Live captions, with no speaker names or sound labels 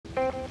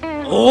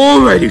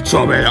Alrighty,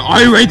 Charmander,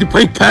 are you ready to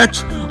play catch?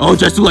 Oh,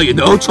 just to let you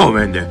know,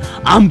 Charmander,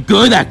 I'm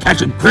good at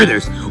catching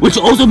critters, which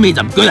also means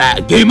I'm good at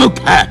a game of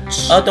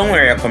catch. Oh, don't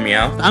worry, Uncle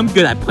Meow. I'm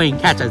good at playing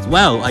catch as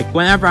well. Like,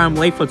 whenever I'm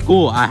late for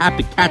school, I have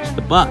to catch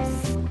the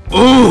bus.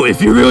 Oh,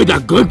 if you're really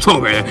that good,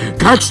 Charmander,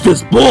 catch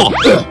this ball.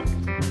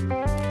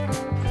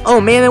 Oh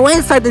man, I went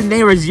inside the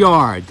neighbor's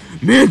yard.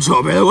 Man,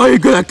 Charmander, why are you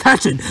good at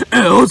catching?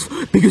 Else?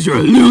 Because you're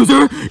a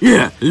loser?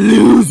 Yeah,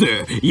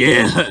 loser.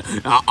 Yeah,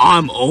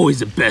 I'm always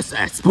the best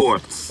at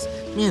sports.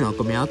 Man,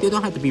 Uncle Meow, you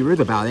don't have to be rude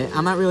about it.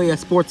 I'm not really a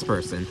sports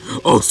person.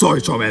 Oh,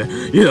 sorry,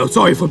 Charmander. You know,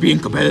 sorry for being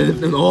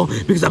competitive and all,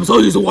 because I'm so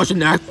used to watching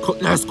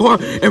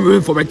NASCAR and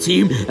rooting for my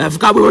team, and I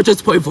forgot we were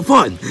just playing for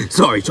fun.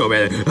 Sorry,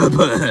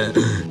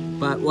 Charmander.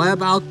 But what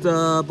about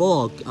the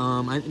ball?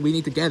 We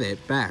need to get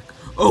it back.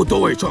 Oh,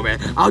 don't worry,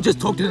 Charmander. I'll just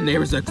talk to the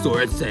neighbors next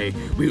door and say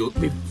we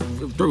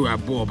threw our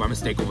ball by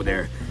mistake over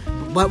there.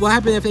 But what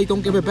happens if they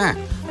don't give it back?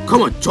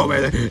 Come on,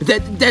 Charmander.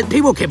 That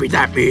people can't be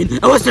that mean.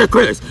 Unless they're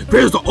critters.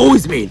 Critters are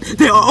always mean.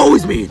 They are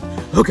always mean.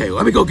 Okay,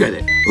 let me go get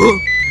it.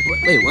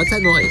 Wait, what's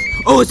that noise?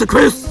 Oh, it's a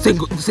critter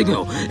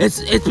signal.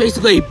 It's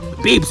basically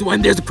beeps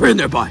when there's a critter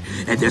nearby.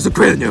 And there's a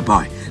critter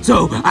nearby.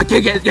 So, I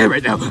can't get it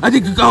right now. I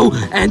need to go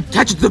and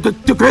catch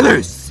the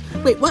critters.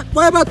 Wait, what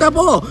about that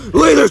ball?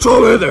 Later,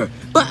 Charmander.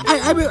 But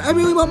I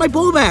really want my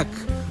ball back.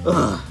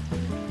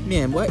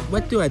 Man,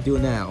 what do I do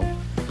now?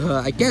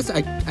 I guess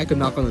I could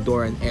knock on the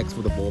door and ask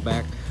for the ball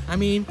back. I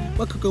mean,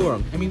 what could go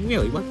wrong? I mean,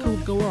 really, what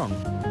could go wrong?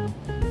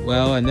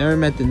 Well, I never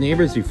met the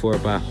neighbors before,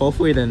 but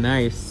hopefully they're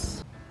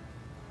nice.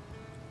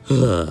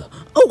 Oh,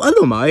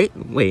 hello, mate.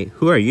 Wait,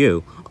 who are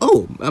you?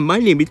 Oh, my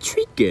name is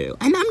Trico,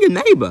 and I'm your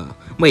neighbor.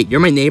 Wait, you're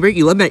my neighbor?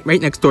 You live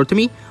right next door to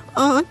me?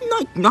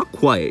 Not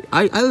quite.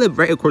 I live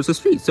right across the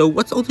street, so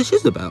what's all this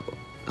shit about?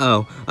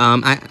 Oh,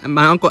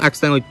 my uncle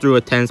accidentally threw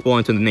a tennis ball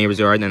into the neighbor's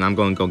yard, and I'm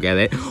going to go get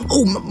it.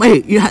 Oh,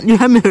 wait, you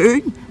haven't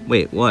heard?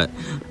 Wait, what?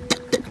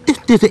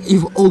 There's an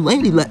evil old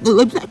lady that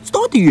lives next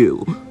door to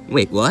you.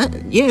 Wait, what?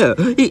 Yeah,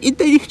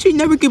 she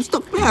never gives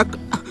stuff back.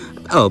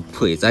 Oh,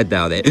 please, I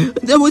doubt it.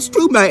 That was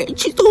true, mate.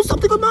 She stole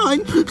something of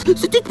mine.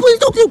 Please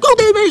don't go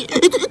there, mate.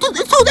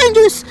 It's so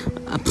dangerous.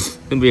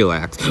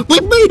 Relax.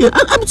 Wait,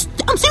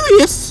 I'm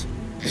serious.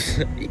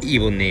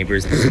 Evil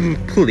neighbors,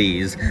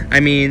 please. I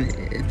mean,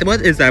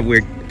 what is that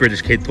weird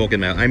British kid talking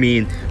about? I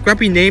mean,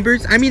 grumpy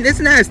neighbors? I mean,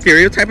 isn't that a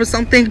stereotype or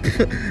something?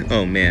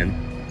 Oh, man.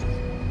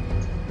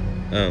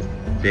 Oh,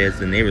 there's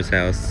the neighbor's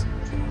house.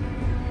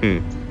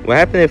 What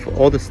happened if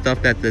all the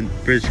stuff that the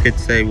British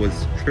kids say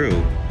was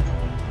true?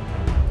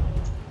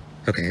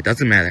 Okay, it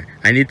doesn't matter.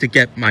 I need to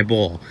get my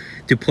ball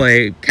to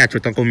play catch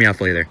with Uncle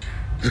Meowth later.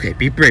 Okay,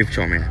 be brave,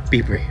 Charmander.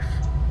 Be brave.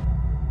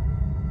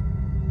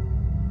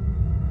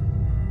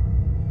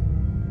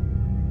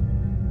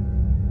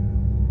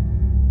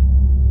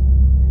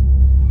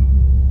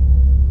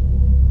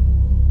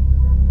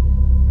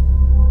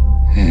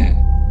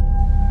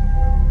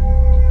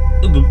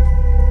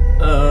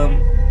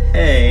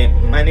 Hey,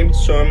 my name's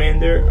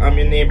Charmander. I'm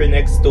your neighbor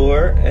next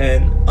door,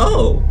 and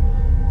oh,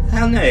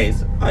 how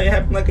nice. Are you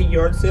having like a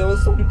yard sale or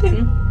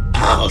something?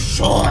 Oh,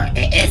 sure,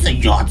 it is a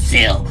yard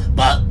sale,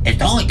 but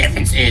the only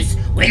difference is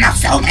we're not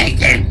selling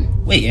anything.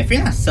 Wait, if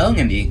you're not selling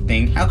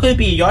anything, how could it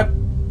be a yard?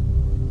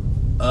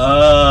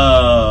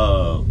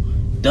 Oh,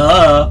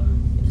 duh.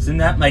 Isn't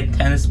that my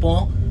tennis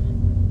ball?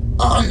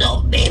 Oh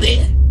no,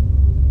 baby.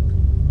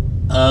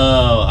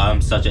 Oh, I'm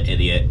such an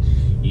idiot.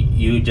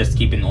 You just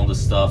keeping all the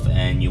stuff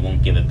and you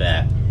won't give it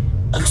back.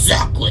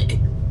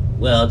 Exactly.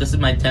 Well, this is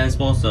my tennis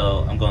ball,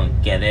 so I'm going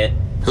to get it.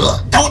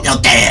 Don't you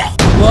dare!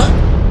 What?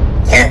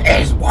 There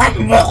is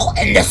one rule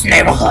in this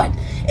neighborhood.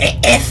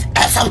 If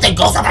something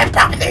goes on my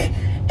property,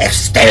 it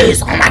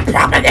stays on my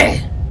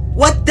property.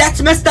 What? That's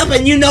messed up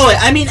and you know it.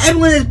 I mean,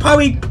 everyone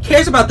probably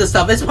cares about this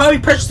stuff. It's probably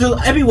precious to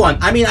everyone.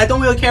 I mean, I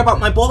don't really care about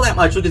my ball that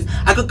much because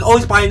I could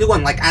always buy a new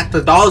one, like at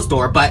the dollar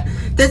store. But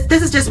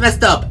this is just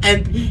messed up,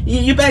 and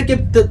you better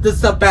give the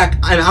stuff back.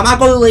 I'm not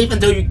going to leave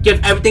until you give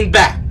everything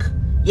back.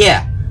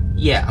 Yeah,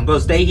 I'm going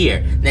to stay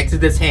here next to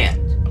this hand.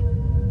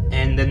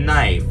 And the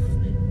knife.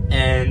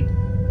 And...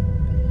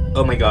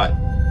 Oh my god.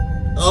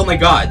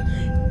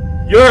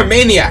 You're a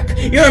maniac!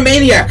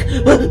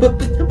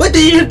 What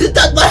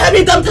have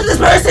you done to this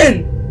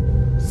person?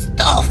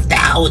 Stuff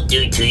that I will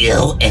do to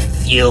you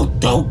if you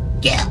don't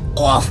get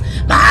off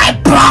my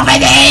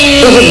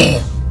property!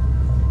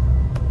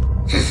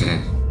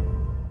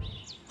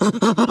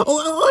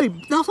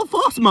 Not so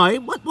fast, mate.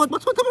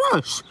 What's with the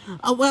rush?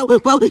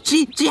 Well,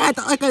 she had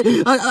like a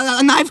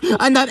knife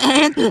and that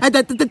hand, and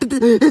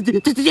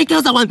she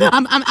killed someone.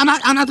 I'm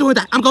not doing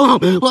that. I'm going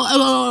home. Well,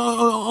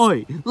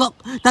 look,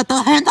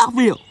 the hand's not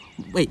real.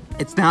 Wait,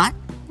 it's not?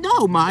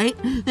 No, mate.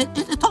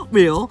 It's not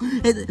real.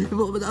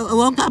 A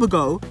long time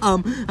ago,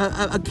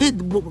 a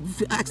kid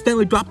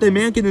accidentally dropped a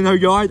mannequin in her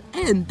yard,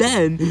 and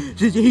then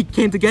he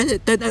came to get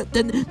it.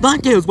 Then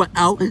nine tails went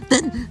out.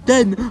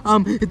 Then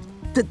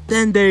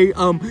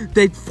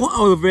they fought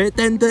over it.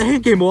 Then the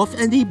hand came off,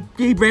 and he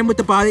ran with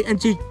the body,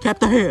 and she kept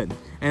the hand.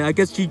 And I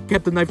guess she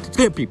kept the knife to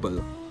scare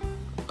people.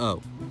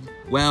 Oh,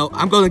 Well,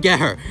 I'm gonna get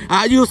her.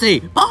 You'll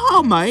see.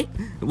 Oh, mate.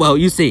 Well,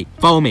 you see.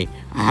 Follow me.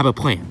 I have a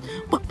plan.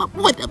 What?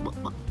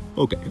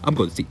 Okay, I'm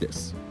gonna see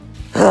this.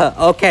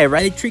 Okay,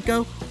 ready,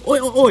 Trico?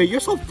 Oi, you're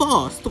so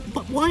fast.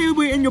 But why are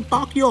we in your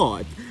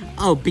backyard?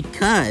 Oh,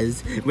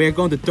 because we're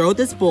going to throw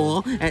this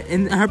ball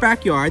in her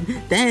backyard.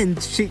 Then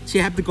she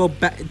have to go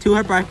back to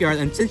her backyard.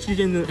 And since she's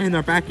in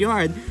our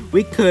backyard,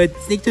 we could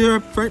sneak to her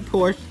front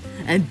porch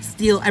and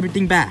steal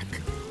everything back.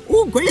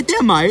 Oh, great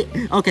idea, mate.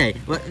 Okay,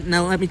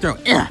 now let me throw.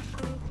 Yeah.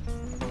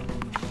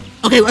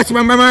 Okay, let's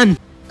run.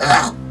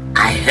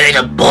 I heard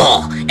a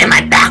ball in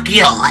my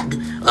backyard.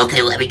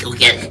 Okay, let me go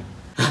get it.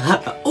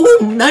 Oh,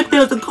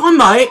 Nightmare's a gun,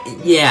 mate.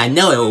 Yeah, I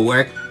know it will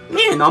work.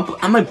 Man,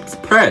 I'm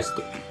impressed.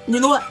 You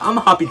know what? I'm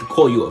happy to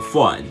call you a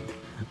friend.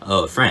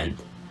 Oh, a friend.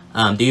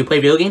 Do you play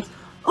video games?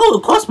 Oh,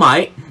 of course,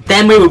 mate.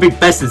 Then we will be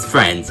bestest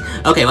friends.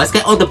 Okay, let's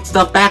get all the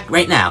stuff back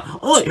right now.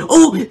 Oh,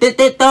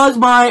 that was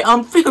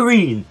my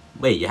figurine.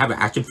 Wait, you have an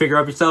action figure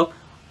of yourself?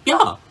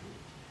 Yeah.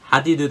 How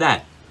do you do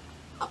that?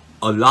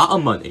 A lot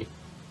of money.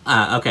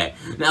 Okay,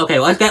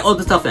 let's get all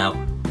the stuff now.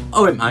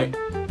 Alright, mate.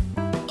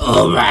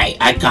 Alright,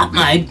 I got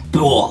my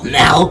ball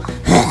now.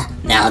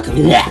 Now I can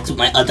relax with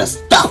my other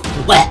stuff.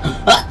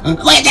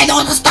 Where did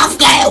all the stuff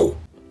go?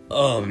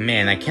 Oh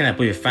man, I cannot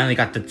believe we finally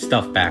got the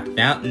stuff back.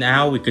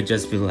 Now we could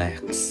just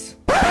relax.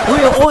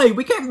 Oi,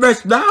 we can't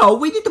rest now.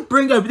 We need to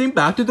bring everything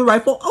back to the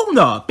rightful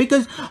owner.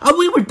 Because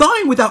we were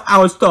dying without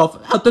our stuff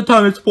at the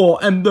time it's for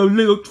and the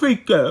little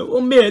Trico. Oh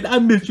man, I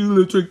miss you,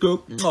 little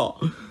Trico. Oh.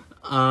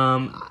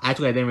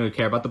 Actually I didn't really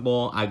care about the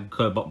ball. I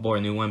could have bought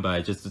a new one, but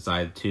I just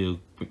decided to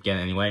get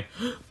it anyway.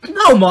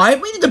 No, mate,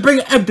 we need to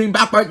bring everything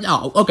back right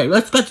now. Okay,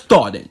 let's get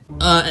started.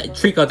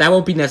 Trico, that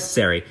won't be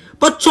necessary.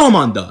 But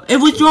Charmander, it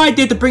was your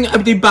idea to bring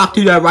everything back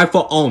to their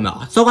rightful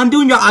owner. So I'm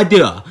doing your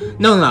idea.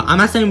 No, I'm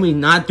not saying we're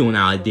not doing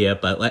our idea,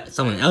 but let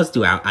someone else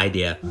do our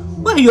idea.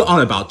 What are you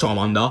on about,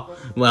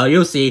 Charmander? Well,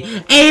 you'll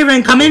see.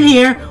 Aaron, come in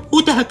here!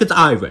 Who the heck is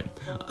Aaron?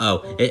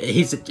 Oh,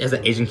 he's just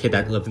an Asian kid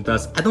that lives with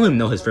us. I don't even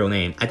know his real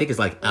name. I think it's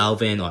like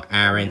Alvin or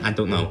Aaron. I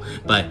don't know.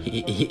 But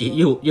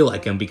you'll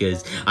like him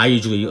because I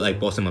usually like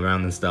boss him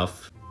around and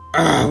stuff.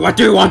 What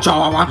do you want,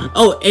 Charmander?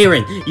 Oh,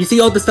 Aaron, you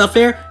see all the stuff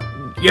here?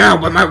 Yeah,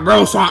 with my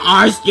real swan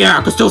eyes? Yeah,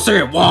 I can still see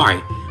it.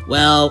 Why?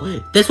 Well,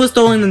 this was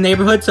stolen in the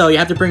neighborhood, so you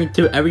have to bring it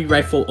to every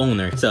rightful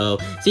owner. So,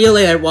 see you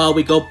later while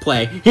we go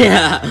play.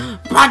 Yeah.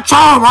 But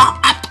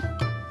Charmander,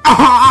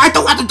 I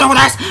don't want to do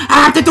this.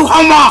 I have to do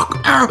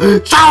homework.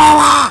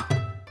 Charmander.